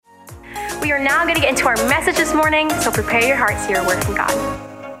We are now going to get into our message this morning, so prepare your hearts to hear a word from God.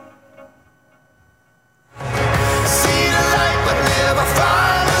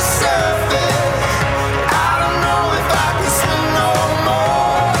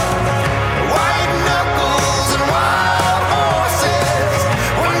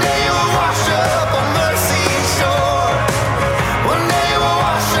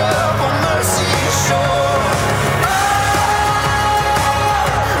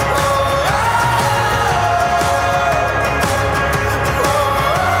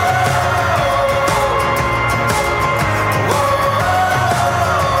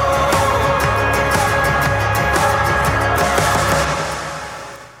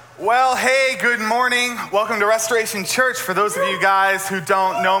 Welcome to Restoration Church. For those of you guys who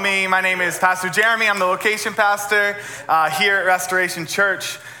don't know me, my name is Pastor Jeremy. I'm the location pastor here at Restoration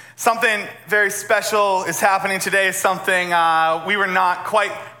Church. Something very special is happening today, something we were not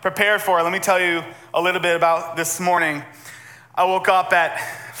quite prepared for. Let me tell you a little bit about this morning. I woke up at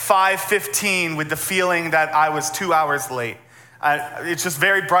 5:15 with the feeling that I was 2 hours late. It's just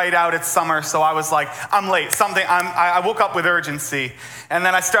very bright out, it's summer, so I was like, I'm late, I woke up with urgency. And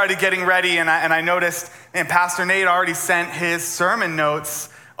then I started getting ready, and I noticed, and Pastor Nate already sent his sermon notes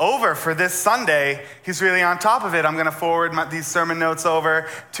over for this Sunday. He's really on top of it. I'm gonna forward these sermon notes over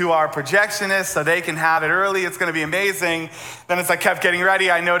to our projectionists so they can have it early. It's gonna be amazing. Then as I kept getting ready,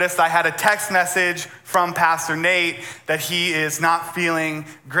 I noticed I had a text message from Pastor Nate that he is not feeling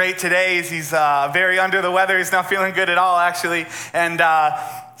great today. He's very under the weather. He's not feeling good at all, actually. And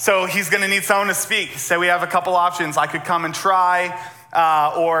so he's gonna need someone to speak. So we have a couple options. I could come and try,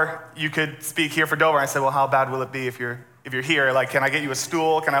 or you could speak here for Dover. I said, well, how bad will it be if you're here? Like, can I get you a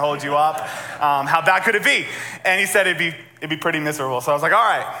stool? Can I hold you up? How bad could it be? And he said it'd be pretty miserable. So I was like, all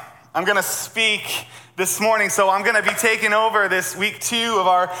right, I'm gonna speak this morning. So I'm gonna be taking over this week 2 of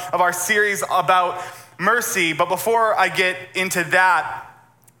our series about mercy. But before I get into that,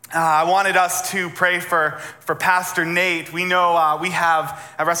 I wanted us to pray for Pastor Nate. We know we have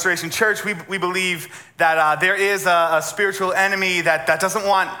at Restoration Church, we believe that there is a spiritual enemy that doesn't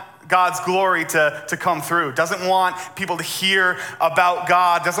want God's glory to come through, doesn't want people to hear about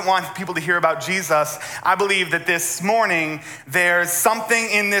God, doesn't want people to hear about Jesus. I believe that this morning there's something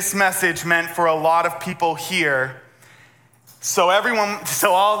in this message meant for a lot of people here. So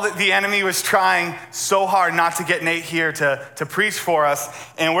all the enemy was trying so hard not to get Nate here to preach for us,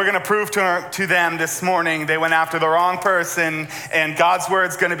 and we're gonna prove to them this morning they went after the wrong person, and God's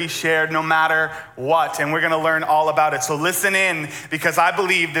word's gonna be shared no matter what, and we're gonna learn all about it. So listen in, because I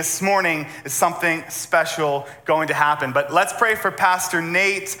believe this morning is something special going to happen. But let's pray for Pastor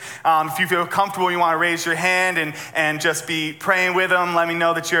Nate. If you feel comfortable, you wanna raise your hand and just be praying with him. Let me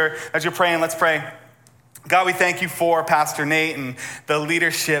know that you're praying. Let's pray. God, we thank you for Pastor Nate and the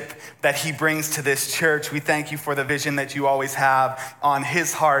leadership that he brings to this church. We thank you for the vision that you always have on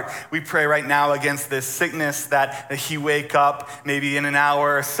his heart. We pray right now against this sickness that he wake up maybe in an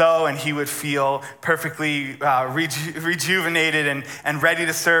hour or so and he would feel perfectly rejuvenated and ready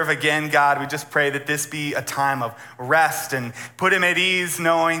to serve again. God, we just pray that this be a time of rest and put him at ease,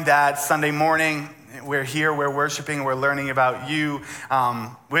 knowing that Sunday morning we're here, we're worshiping, we're learning about you.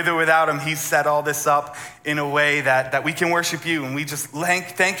 With or without him, he's set all this up in a way that we can worship you. And we just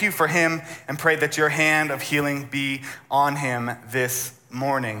thank you for him and pray that your hand of healing be on him this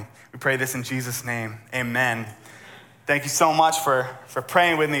morning. We pray this in Jesus' name, amen. Thank you so much for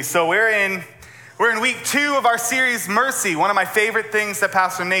praying with me. So we're in week 2 of our series, Mercy. One of my favorite things that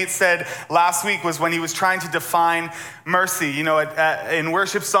Pastor Nate said last week was when he was trying to define mercy. You know, in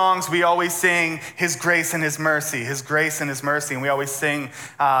worship songs, we always sing His grace and His mercy, His grace and His mercy. And we always sing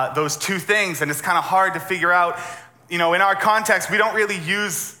those two things. And it's kind of hard to figure out, you know, in our context, we don't really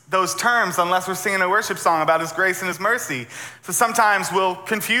use those terms unless we're singing a worship song about His grace and His mercy. So sometimes we'll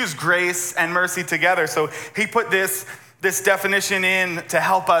confuse grace and mercy together. So he put this definition in to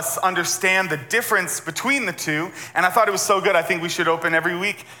help us understand the difference between the two. And I thought it was so good, I think we should open every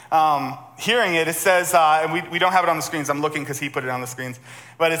week hearing it. It says, and we don't have it on the screens, I'm looking because he put it on the screens,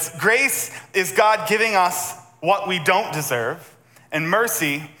 but it's grace is God giving us what we don't deserve, and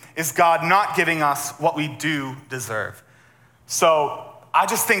mercy is God not giving us what we do deserve. So I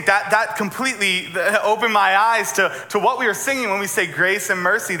just think that completely opened my eyes to what we are singing when we say grace and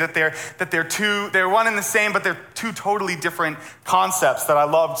mercy, that they're one and the same, but they're two totally different concepts that I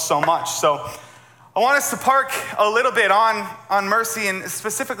loved so much. So I want us to park a little bit on mercy and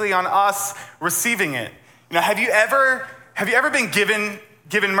specifically on us receiving it. You know, have you ever been given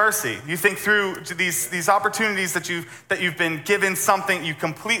given mercy. You think through these opportunities that you've been given something you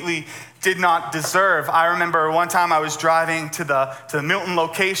completely did not deserve. I remember one time I was driving to the Milton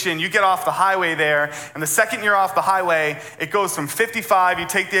location. You get off the highway there, and the second you're off the highway, it goes from 55, you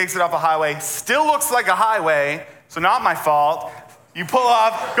take the exit off the highway, still looks like a highway, so not my fault. You pull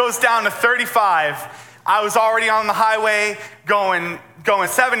off, goes down to 35. I was already on the highway going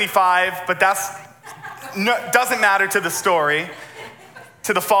 75, but doesn't matter to the story,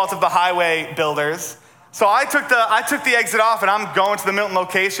 to the fault of the highway builders. So I took the exit off, and I'm going to the Milton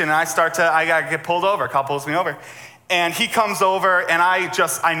location, and I gotta get pulled over. A cop pulls me over, and he comes over, and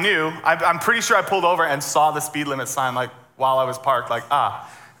I'm pretty sure I pulled over and saw the speed limit sign like while I was parked, like,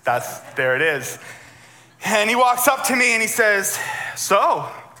 there it is. And he walks up to me and he says, "So,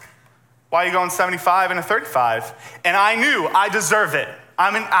 why are you going 75 and a 35? And I knew I deserve it.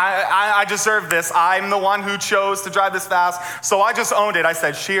 I deserve this. I'm the one who chose to drive this fast. So I just owned it. I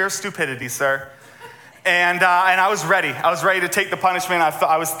said, sheer stupidity, sir. And I was ready. I was ready to take the punishment.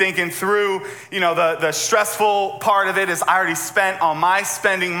 I was thinking through, the stressful part of it is I already spent all my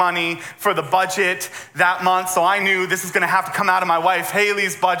spending money for the budget that month. So I knew this is going to have to come out of my wife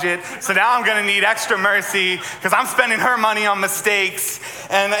Haley's budget. So now I'm going to need extra mercy because I'm spending her money on mistakes.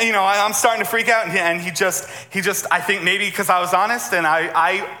 And, I'm starting to freak out. And he just, I think maybe because I was honest and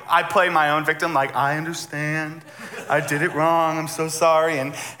I play my own victim. Like, I understand. I did it wrong. I'm so sorry.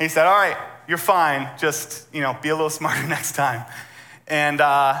 And he said, all right. You're fine. Just, be a little smarter next time. And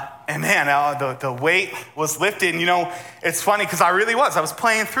man, the weight was lifted. And, it's funny because I was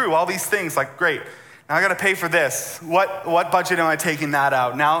playing through all these things like, great, now I got to pay for this. What budget am I taking that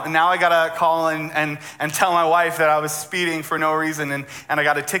out? Now I got to call and tell my wife that I was speeding for no reason and I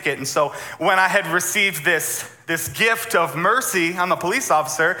got a ticket. And so when I had received this gift of mercy, I'm a police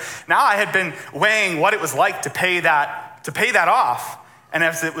officer, now I had been weighing what it was like to pay that off. And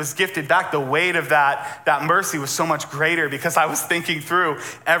as it was gifted back, the weight of that mercy was so much greater because I was thinking through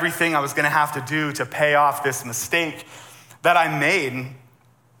everything I was going to have to do to pay off this mistake that I made.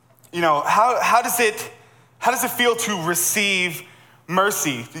 How does it feel to receive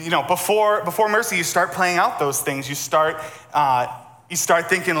mercy? Before mercy, you start playing out those things. You start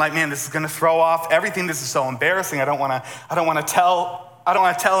thinking like, man, this is going to throw off everything. This is so embarrassing. I don't want to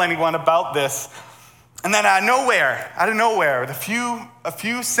tell anyone about this. And then out of nowhere, with a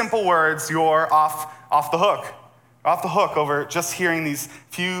few simple words, you're off the hook over just hearing these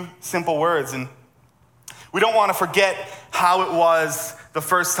few simple words. And we don't want to forget how it was the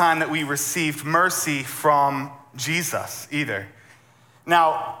first time that we received mercy from Jesus either.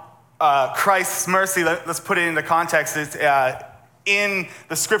 Now, Christ's mercy, let's put it into context. It's in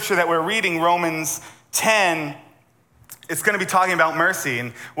the scripture that we're reading, Romans 10, it's going to be talking about mercy,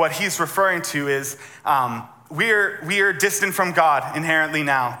 and what he's referring to is we are distant from God inherently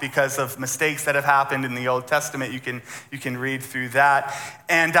now because of mistakes that have happened in the Old Testament. You can read through that,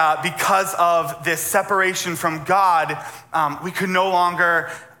 and because of this separation from God, we could no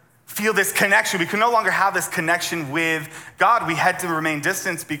longer feel this connection. We could no longer have this connection with God. We had to remain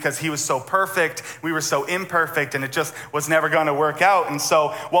distant because he was so perfect. We were so imperfect, and it just was never going to work out. And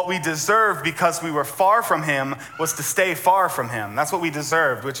so what we deserved because we were far from him was to stay far from him. That's what we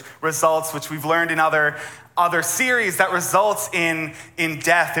deserved, which we've learned in other series, that results in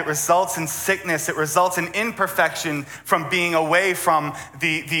death. It results in sickness. It results in imperfection from being away from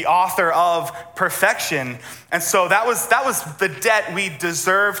the author of perfection. And so that was the debt we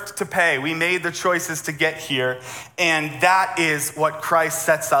deserved to pay. We made the choices to get here, and that is what Christ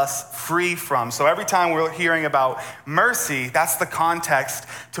sets us free from. So every time we're hearing about mercy, that's the context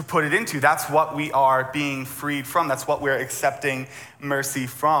to put it into. That's what we are being freed from. That's what we're accepting mercy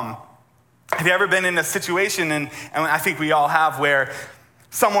from. Have you ever been in a situation, and I think we all have, where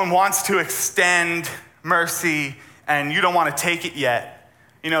someone wants to extend mercy and you don't want to take it yet?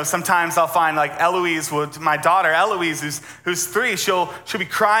 Sometimes I'll find like my daughter Eloise, who's 3, she'll be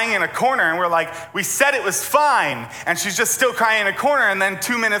crying in a corner, and we're like, we said it was fine, and she's just still crying in a corner, and then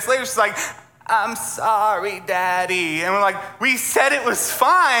 2 minutes later she's like, I'm sorry, Daddy. And we're like, we said it was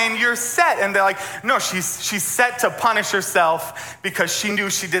fine, you're set. And they're like, no, she's set to punish herself because she knew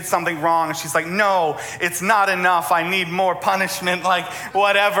she did something wrong. And she's like, no, it's not enough. I need more punishment, like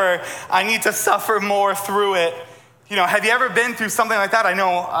whatever. I need to suffer more through it. Have you ever been through something like that? I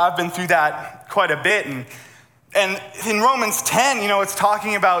know I've been through that quite a bit. And in Romans 10, it's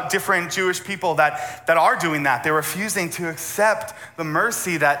talking about different Jewish people that are doing that. They're refusing to accept the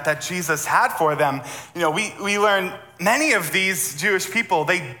mercy that Jesus had for them. We learn many of these Jewish people,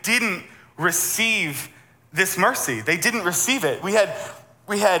 they didn't receive this mercy. They didn't receive it. We had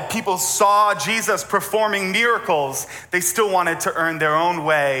We had people saw Jesus performing miracles. They still wanted to earn their own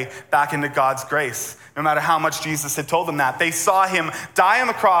way back into God's grace, no matter how much Jesus had told them that. They saw him die on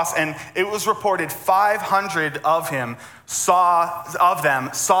the cross, and it was reported 500 of them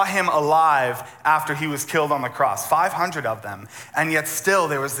saw him alive after he was killed on the cross. 500 of them. And yet still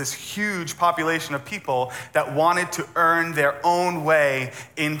there was this huge population of people that wanted to earn their own way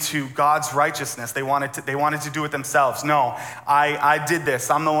into God's righteousness. They wanted to do it themselves. No, I did this.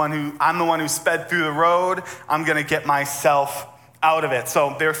 I'm the one who sped through the road. I'm going to get myself out of it.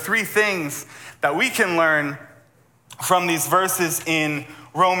 So there are three things that we can learn from these verses in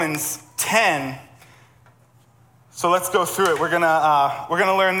Romans 10. So let's go through it. We're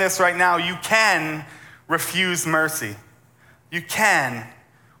gonna learn this right now. You can refuse mercy. You can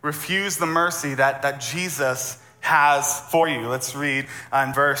refuse the mercy that Jesus has for you. Let's read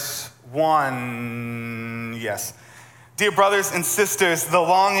in verse 1. Yes. Dear brothers and sisters, the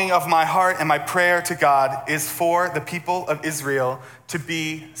longing of my heart and my prayer to God is for the people of Israel to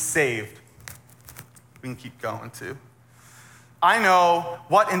be saved. We can keep going too. I know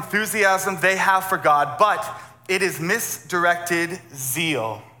what enthusiasm they have for God, but it is misdirected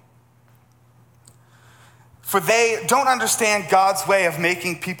zeal. For they don't understand God's way of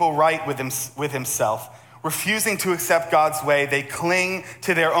making people right with himself. Refusing to accept God's way, they cling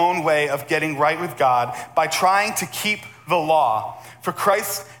to their own way of getting right with God by trying to keep the law. For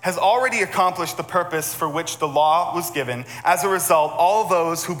Christ has already accomplished the purpose for which the law was given. As a result, all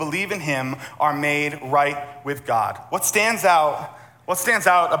those who believe in him are made right with God. What stands out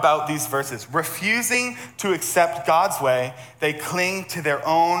about these verses? Refusing to accept God's way, they cling to their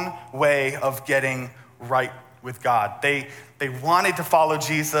own way of getting right with God. They wanted to follow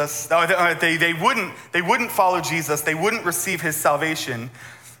Jesus. They wouldn't follow Jesus. They wouldn't receive his salvation.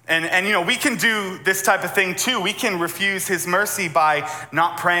 And you know, we can do this type of thing too. We can refuse his mercy by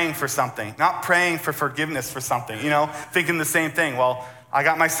not praying for something, not praying for forgiveness for something, you know, thinking the same thing. Well, I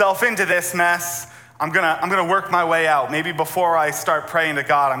got myself into this mess. I'm gonna work my way out. Maybe before I start praying to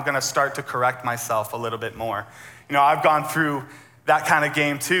God, I'm gonna start to correct myself a little bit more. You know, I've gone through that kind of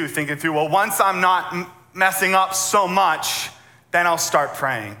game too, thinking through, well, once I'm not messing up so much, then I'll start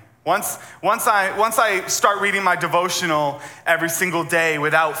praying. Once I start reading my devotional every single day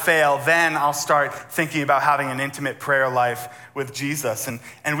without fail, then I'll start thinking about having an intimate prayer life with Jesus.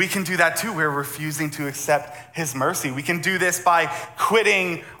 And we can do that too. We're refusing to accept his mercy. We can do this by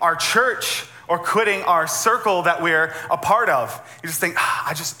quitting our church or quitting our circle that we're a part of. You just think,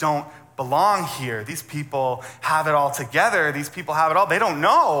 I just don't belong here. These people have it all together. These people have it all. They don't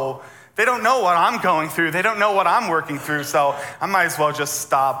know what I'm going through. They don't know what I'm working through. So I might as well just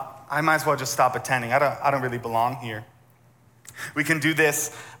stop attending. I don't really belong here. We can do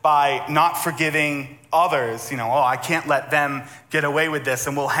this by not forgiving others. You know, I can't let them get away with this,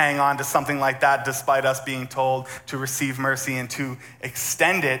 and we'll hang on to something like that despite us being told to receive mercy and to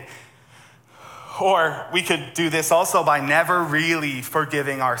extend it. Or we could do this also by never really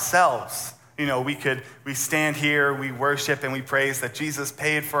forgiving ourselves. You know, we stand here, we worship and we praise that Jesus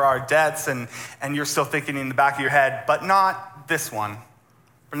paid for our debts, and you're still thinking in the back of your head, but not this one.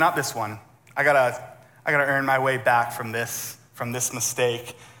 But not this one. I gotta earn my way back from this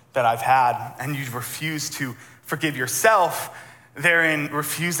mistake that I've had. And you refuse to forgive yourself, therein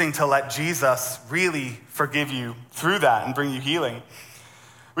refusing to let Jesus really forgive you through that and bring you healing.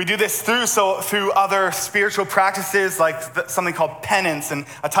 We do this through other spiritual practices, like something called penance. And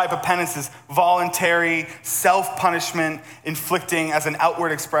a type of penance is voluntary self-punishment, inflicting as an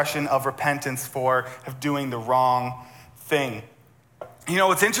outward expression of repentance for doing the wrong thing. You know,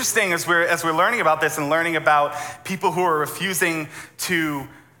 what's interesting as we're learning about this and learning about people who are refusing to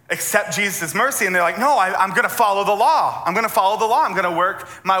accept Jesus' mercy, and they're like, no, I'm going to follow the law. I'm going to follow the law. I'm going to work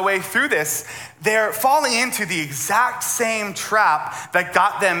my way through this. They're falling into the exact same trap that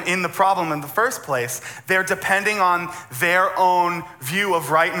got them in the problem in the first place. They're depending on their own view of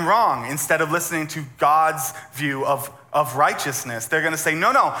right and wrong instead of listening to God's view of righteousness. They're going to say,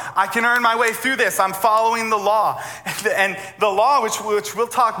 no, I can earn my way through this. I'm following the law. And the law, which we'll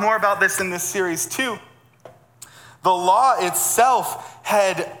talk more about this in this series too, the law itself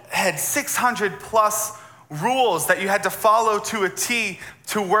had 600 plus rules that you had to follow to a T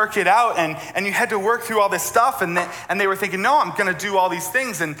to work it out, and you had to work through all this stuff, and they were thinking, no, I'm going to do all these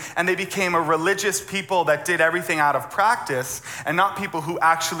things, and they became a religious people that did everything out of practice, and not people who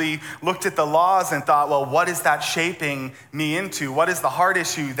actually looked at the laws and thought, well, what is that shaping me into? What is the heart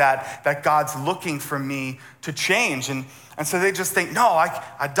issue that God's looking for me to change? And so they just think, no,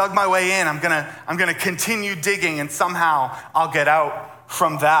 I dug my way in. I'm gonna continue digging, and somehow I'll get out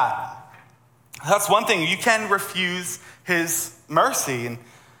from that. That's one thing. You can refuse his mercy. And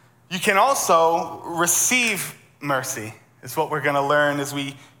you can also receive mercy, is what we're going to learn as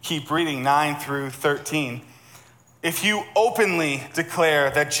we keep reading 9 through 13. If you openly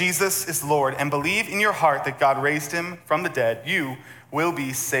declare that Jesus is Lord and believe in your heart that God raised him from the dead, you will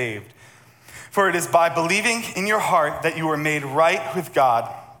be saved. For it is by believing in your heart that you are made right with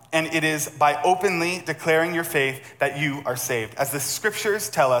God, and it is by openly declaring your faith that you are saved. As the scriptures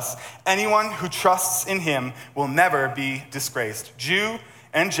tell us, anyone who trusts in him will never be disgraced. Jew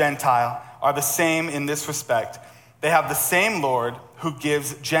and Gentile are the same in this respect. They have the same Lord who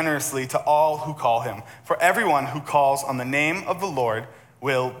gives generously to all who call him. For everyone who calls on the name of the Lord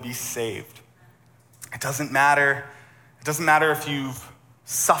will be saved. It doesn't matter if you've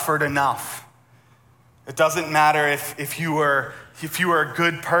suffered enough. It doesn't matter if you were a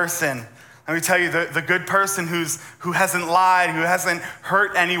good person. Let me tell you, the good person who hasn't lied, who hasn't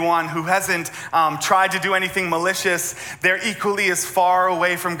hurt anyone, who hasn't tried to do anything malicious, they're equally as far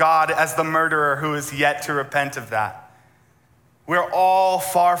away from God as the murderer who is yet to repent of that. We're all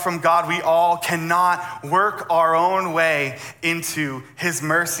far from God. We all cannot work our own way into his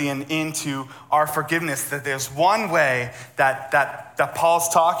mercy and into our forgiveness. That there's one way that Paul's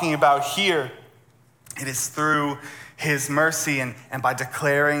talking about here. It is through his mercy and by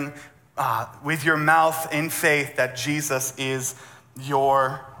declaring with your mouth in faith that Jesus is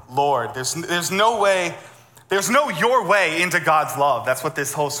your Lord. There's no your way into God's love. That's what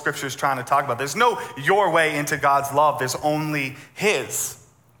this whole scripture is trying to talk about. There's no your way into God's love. There's only his.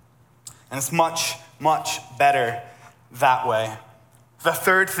 And it's much, much better that way. The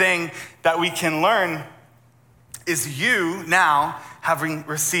third thing that we can learn is you now, having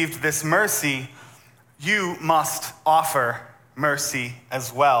received this mercy, you must offer mercy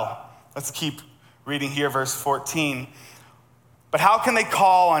as well. Let's keep reading here, verse 14. But how can they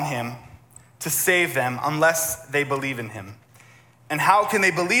call on him to save them unless they believe in him? And how can they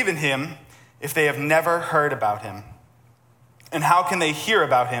believe in him if they have never heard about him? And how can they hear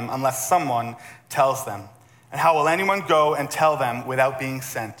about him unless someone tells them? And how will anyone go and tell them without being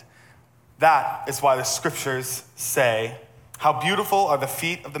sent? That is why the scriptures say, how beautiful are the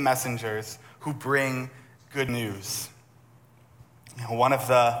feet of the messengers who bring good news. One of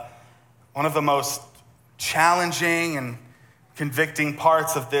the most challenging and convicting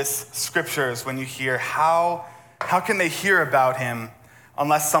parts of this scripture is when you hear how can they hear about him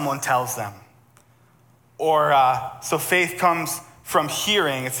unless someone tells them? Or so faith comes from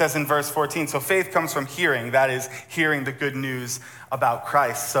hearing. It says in verse 14, so faith comes from hearing. That is hearing the good news about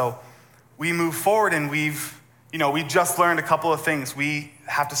Christ. So we move forward and we just learned a couple of things. We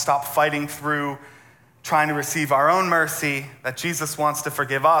have to stop fighting through trying to receive our own mercy, that Jesus wants to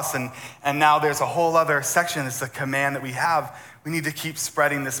forgive us. And now there's a whole other section. It's a command that we have. We need to keep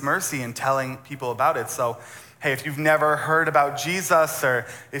spreading this mercy and telling people about it. So, hey, if you've never heard about Jesus or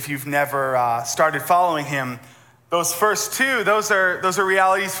if you've never started following him, those first two, those are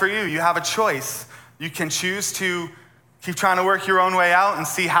realities for you. You have a choice. You can choose to keep trying to work your own way out and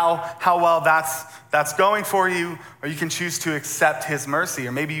see how well that's going for you, or you can choose to accept his mercy.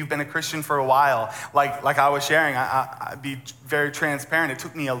 Or maybe you've been a Christian for a while. Like I was sharing, I'd be very transparent. It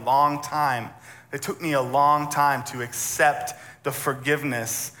took me a long time. It took me a long time to accept the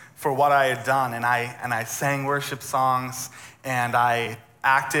forgiveness for what I had done. And I sang worship songs, and I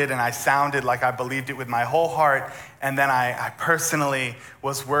acted and I sounded like I believed it with my whole heart. And then I personally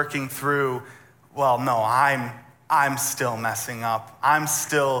was working through, well, no, I'm still messing up. I'm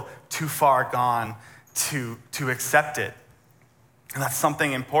still too far gone to accept it. And that's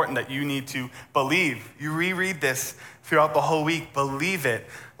something important that you need to believe. You reread this throughout the whole week. Believe it.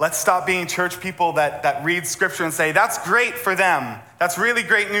 Let's stop being church people that read scripture and say, that's great for them. That's really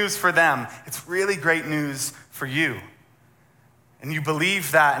great news for them. It's really great news for you. And you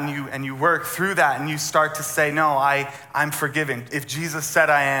believe that and you work through that and you start to say, no, I'm forgiven. If Jesus said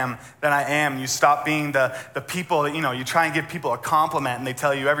I am, then I am. You stop being the people that, you try and give people a compliment and they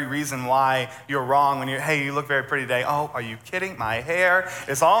tell you every reason why you're wrong when hey, you look very pretty today. Oh, are you kidding? My hair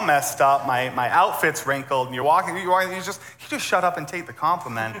is all messed up. My outfit's wrinkled. And you just shut up and take the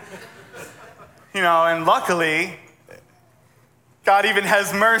compliment. And luckily, God even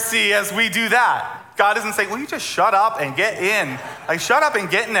has mercy as we do that. God doesn't say, well, you just shut up and get in. Shut up and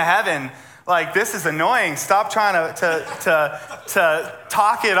get into heaven. This is annoying. Stop trying to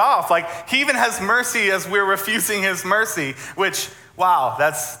talk it off. He even has mercy as we're refusing his mercy, which, wow,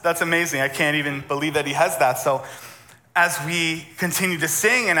 that's amazing. I can't even believe that he has that. So as we continue to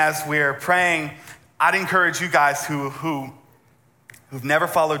sing and as we're praying, I'd encourage you guys who've never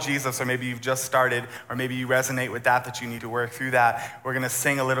followed Jesus, or maybe you've just started, or maybe you resonate with that you need to work through that. We're going to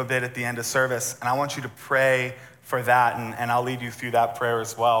sing a little bit at the end of service, and I want you to pray for that, and I'll lead you through that prayer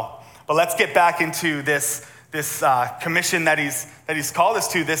as well. But let's get back into this commission that he's called us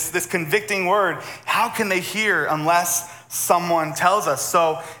to, this convicting word. How can they hear unless someone tells us?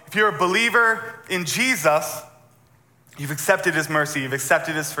 So if you're a believer in Jesus, you've accepted his mercy, you've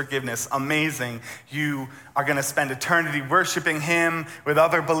accepted his forgiveness. Amazing. You are going to spend eternity worshiping him with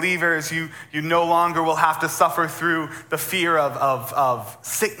other believers. You no longer will have to suffer through the fear of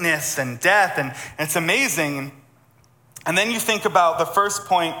sickness and death, and it's amazing. And then you think about the first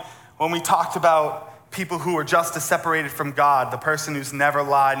point when we talked about people who are just as separated from God, the person who's never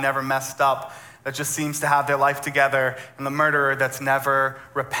lied, never messed up, that just seems to have their life together, and the murderer that's never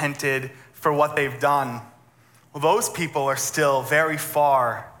repented for what they've done. Well, those people are still very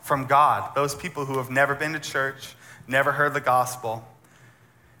far from God. Those people who have never been to church, never heard the gospel.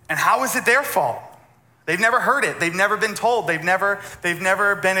 And how is it their fault? They've never heard it. They've never been told. They've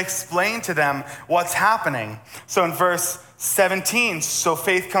never been explained to them what's happening. So in verse 17, so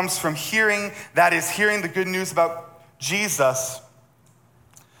faith comes from hearing, that is hearing the good news about Jesus.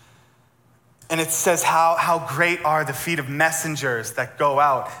 And it says how great are the feet of messengers that go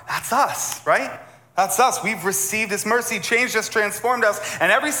out. That's us, right? That's us. We've received his mercy, changed us, transformed us.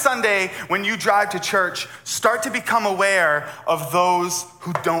 And every Sunday when you drive to church, start to become aware of those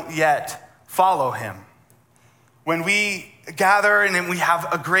who don't yet follow him. When we gather and we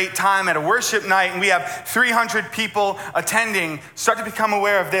have a great time at a worship night and we have 300 people attending, start to become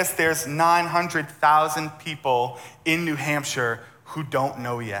aware of this. There's 900,000 people in New Hampshire who don't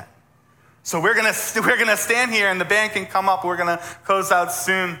know yet. So we're gonna stand here, and the band can come up. We're gonna close out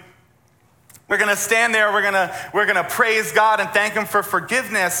soon. We're gonna stand there, we're gonna praise God and thank him for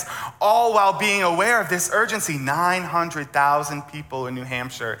forgiveness, all while being aware of this urgency. 900,000 people in New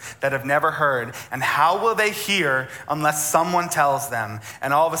Hampshire that have never heard. And how will they hear unless someone tells them?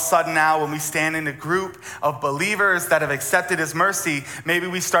 And all of a sudden now, when we stand in a group of believers that have accepted his mercy, maybe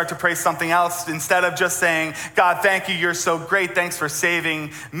we start to pray something else. Instead of just saying, God, thank you, you're so great, thanks for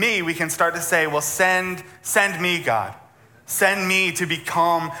saving me, we can start to say, well, send me, God. Send me to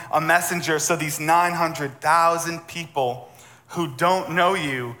become a messenger so these 900,000 people who don't know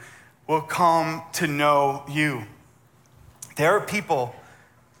you will come to know you. There are people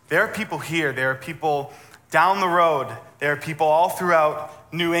here, there are people down the road, there are people all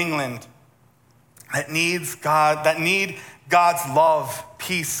throughout New England that need God's love,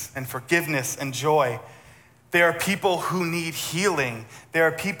 peace, and forgiveness and joy. There are people who need healing. There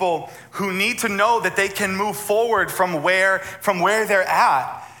are people who need to know that they can move forward from where they're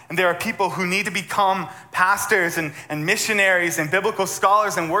at. And there are people who need to become pastors and missionaries and biblical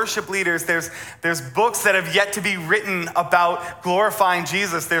scholars and worship leaders. There's books that have yet to be written about glorifying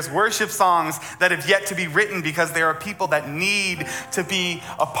Jesus. There's worship songs that have yet to be written because there are people that need to be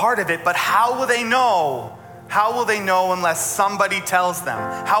a part of it. But how will they know? How will they know unless somebody tells them?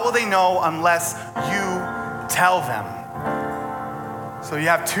 How will they know unless you tell them? So you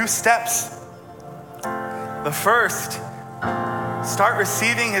have two steps. The first, start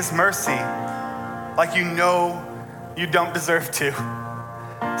receiving his mercy like you know you don't deserve to.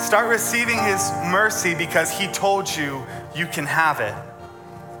 Start receiving his mercy because he told you you can have it.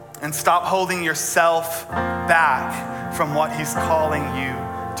 And stop holding yourself back from what he's calling you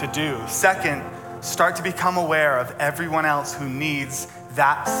to do. Second, start to become aware of everyone else who needs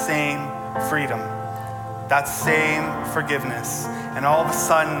that same freedom, that same forgiveness. And all of a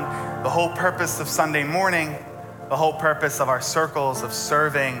sudden, the whole purpose of Sunday morning, the whole purpose of our circles of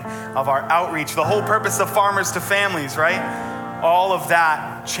serving, of our outreach, the whole purpose of Farmers to Families, right? All of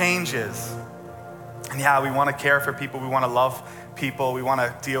that changes. And yeah, we want to care for people, we want to love people, we want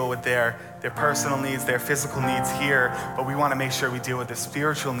to deal with their personal needs, their physical needs here, but we want to make sure we deal with the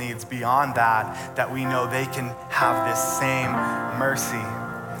spiritual needs beyond that we know they can have this same mercy.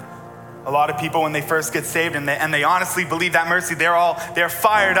 A lot of people, when they first get saved and they honestly believe that mercy, they're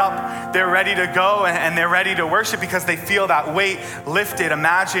fired up, they're ready to go, and they're ready to worship because they feel that weight lifted.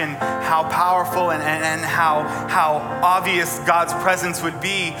 Imagine how powerful and how obvious God's presence would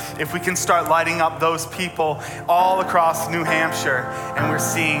be if we can start lighting up those people all across New Hampshire. And we're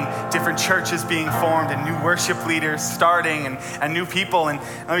seeing different churches being formed and new worship leaders starting and new people. And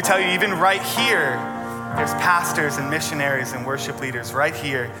let me tell you, even right here, there's pastors and missionaries and worship leaders right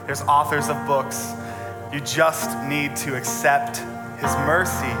here. There's authors of books. You just need to accept his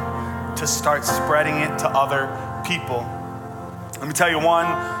mercy to start spreading it to other people. Let me tell you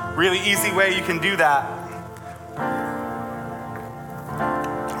one really easy way you can do that.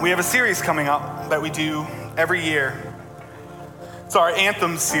 We have a series coming up that we do every year. It's our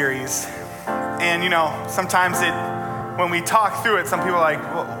Anthem series. And sometimes when we talk through it, some people are like,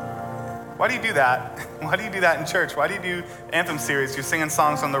 well, Why do you do that? Why do you do that in church? Why do you do anthem series? You're singing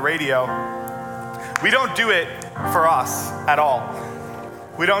songs on the radio. We don't do it for us at all.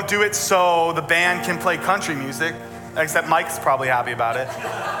 We don't do it so the band can play country music, except Mike's probably happy about it.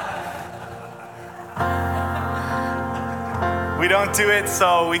 We don't do it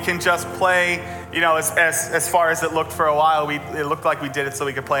so we can just play, as far as it looked for a while, it looked like we did it so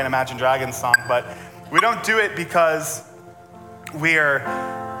we could play an Imagine Dragons song, but we don't do it because we're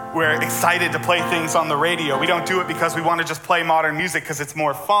excited to play things on the radio. We don't do it because we want to just play modern music because it's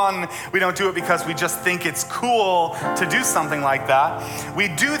more fun. We don't do it because we just think it's cool to do something like that. We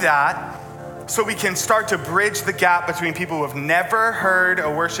do that so we can start to bridge the gap between people who have never heard a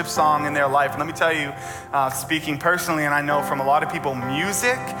worship song in their life. And let me tell you, speaking personally, and I know from a lot of people,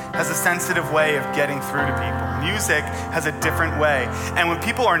 music has a sensitive way of getting through to people. Music has a different way. And when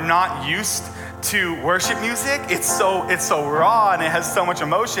people are not used to worship music, it's so raw and it has so much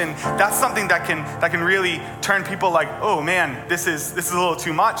emotion. That's something that can really turn people like, oh man, this is a little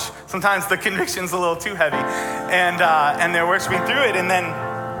too much. Sometimes the conviction's a little too heavy, and they're worshiping through it, and then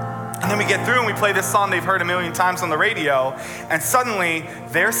we get through and we play this song they've heard a million times on the radio, and suddenly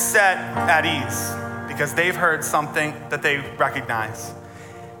they're set at ease because they've heard something that they recognize,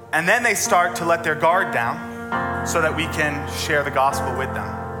 and then they start to let their guard down so that we can share the gospel with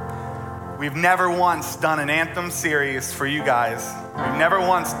them. We've never once done an anthem series for you guys. We've never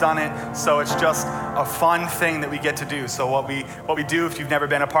once done it so it's just a fun thing that we get to do. So what we do, if you've never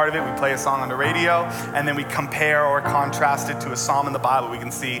been a part of it, we play a song on the radio and then we compare or contrast it to a psalm in the Bible. We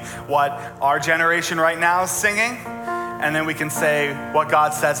can see what our generation right now is singing, and then we can say what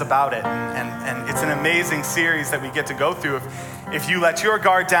God says about it. And it's an amazing series that we get to go through if you let your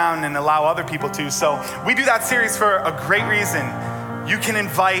guard down and allow other people to. So we do that series for a great reason. You can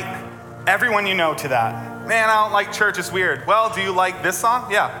invite everyone you know to that. Man, I don't like church, it's weird. Well, do you like this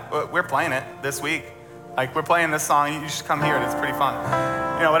song? Yeah, we're playing it this week. Like, we're playing this song, you should come hear it, it's pretty fun.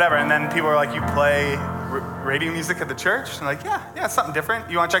 Whatever. And then people are like, you play radio music at the church? And like, yeah, it's something different.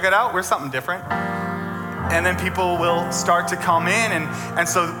 You want to check it out? We're something different. And then people will start to come in, and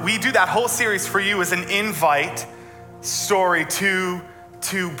so we do that whole series for you as an invite story to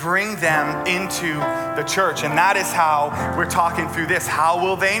bring them into the church. And that is how we're talking through this. How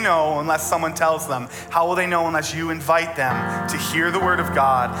will they know unless someone tells them? How will they know unless you invite them to hear the word of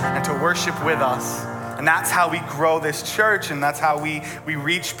God and to worship with us? And that's how we grow this church, and that's how we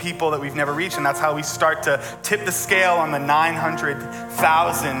reach people that we've never reached, and that's how we start to tip the scale on the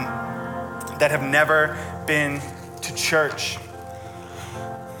 900,000 that have never been to church.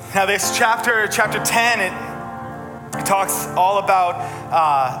 Now this chapter 10, it talks all about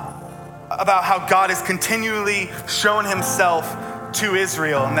how God has continually shown himself to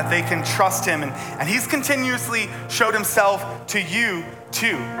Israel and that they can trust him. And he's continuously showed himself to you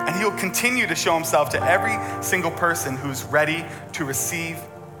too. And he'll continue to show himself to every single person who's ready to receive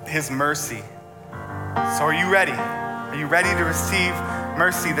his mercy. So are you ready? Are you ready to receive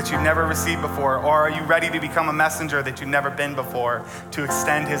mercy that you've never received before? Or are you ready to become a messenger that you've never been before to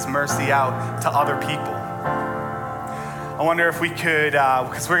extend his mercy out to other people? I wonder if we could,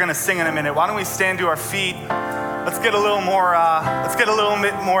 because we're gonna sing in a minute, why don't we stand to our feet? Let's get a little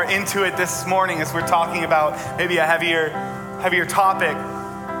bit more into it this morning as we're talking about maybe a heavier topic.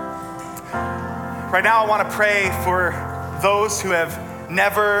 Right now I wanna pray for those who have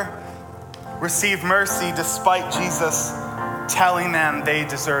never received mercy despite Jesus telling them they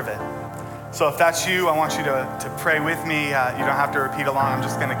deserve it. So if that's you, I want you to pray with me. You don't have to repeat along. I'm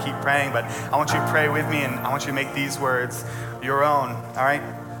just going to keep praying, but I want you to pray with me, and I want you to make these words your own, all right?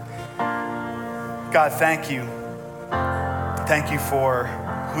 God, thank you. Thank you for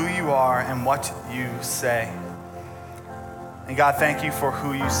who you are and what you say. And God, thank you for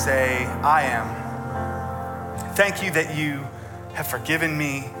who you say I am. Thank you that you have forgiven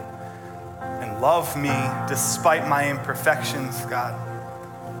me and loved me despite my imperfections, God.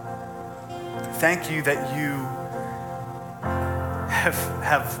 Thank you that you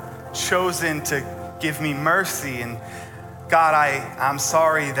have chosen to give me mercy. And God, I'm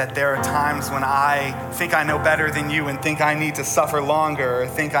sorry that there are times when I think I know better than you and think I need to suffer longer or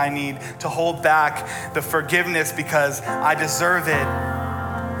think I need to hold back the forgiveness because I deserve it.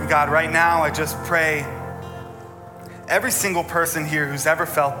 And God, right now I just pray every single person here who's ever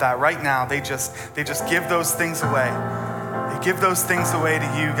felt that right now, they just give those things away. They give those things away to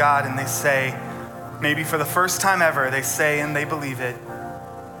you, God, and they say, maybe for the first time ever, they say and they believe it.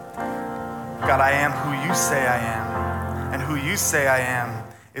 God, I am who you say I am, and who you say I am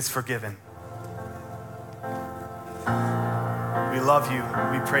is forgiven. We love you,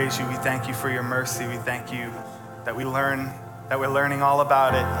 we praise you, we thank you for your mercy, we thank you that we learn that we're learning all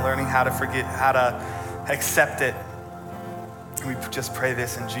about it, learning how to forget, how to accept it. And we just pray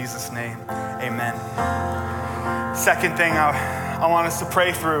this in Jesus' name, amen. Second thing I want us to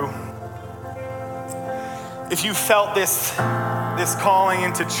pray through. If you felt this calling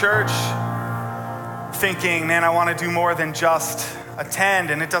into church, thinking, man, I want to do more than just attend,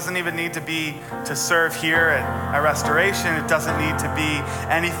 and it doesn't even need to be to serve here at Restoration. It doesn't need to be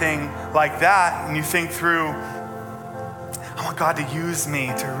anything like that. And you think through, I want God to use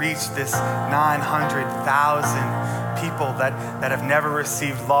me to reach this 900,000 people that have never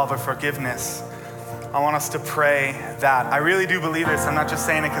received love or forgiveness. I want us to pray that. I really do believe this. I'm not just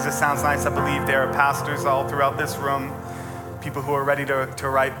saying it because it sounds nice. I believe there are pastors all throughout this room, people who are ready to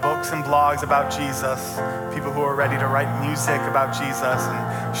write books and blogs about Jesus, people who are ready to write music about Jesus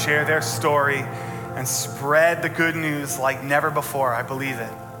and share their story and spread the good news like never before. I believe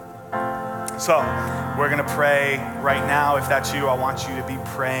it. So we're going to pray right now. If that's you, I want you to be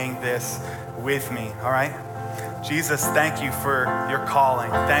praying this with me, all right? Jesus, thank you for your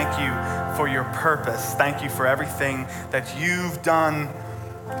calling. Thank you for your purpose. Thank you for everything that you've done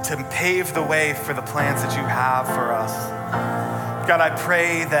to pave the way for the plans that you have for us. God, I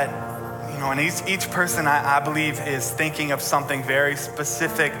pray that, and each person I believe is thinking of something very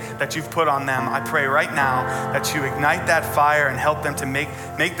specific that you've put on them. I pray right now that you ignite that fire and help them to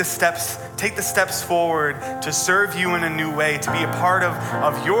take the steps forward to serve you in a new way, to be a part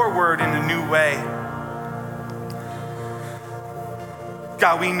of your word in a new way.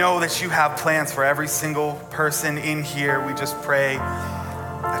 God, we know that you have plans for every single person in here. We just pray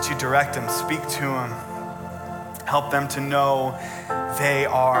that you direct them, speak to them, help them to know they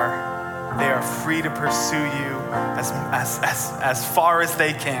are free to pursue you as far as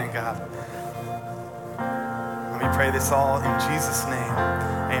they can, God. Let me pray this all in Jesus' name,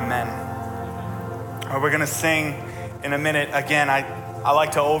 amen. All right, we're gonna sing in a minute. Again, I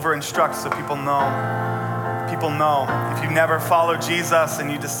like to over-instruct so people know. If you never followed Jesus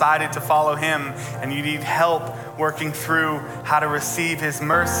and you decided to follow him and you need help working through how to receive his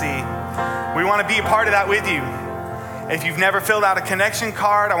mercy, we want to be a part of that with you. If you've never filled out a connection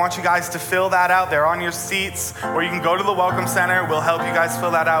card, I want you guys to fill that out. They're on your seats, or you can go to the Welcome Center. We'll help you guys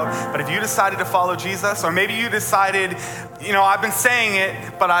fill that out. But if you decided to follow Jesus, or maybe you decided, I've been saying it,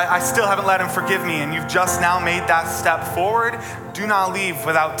 but I still haven't let him forgive me, and you've just now made that step forward, do not leave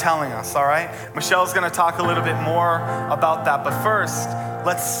without telling us, all right? Michelle's going to talk a little bit more about that. But first,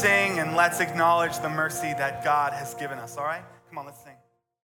 let's sing and let's acknowledge the mercy that God has given us, all right? Come on, let's sing.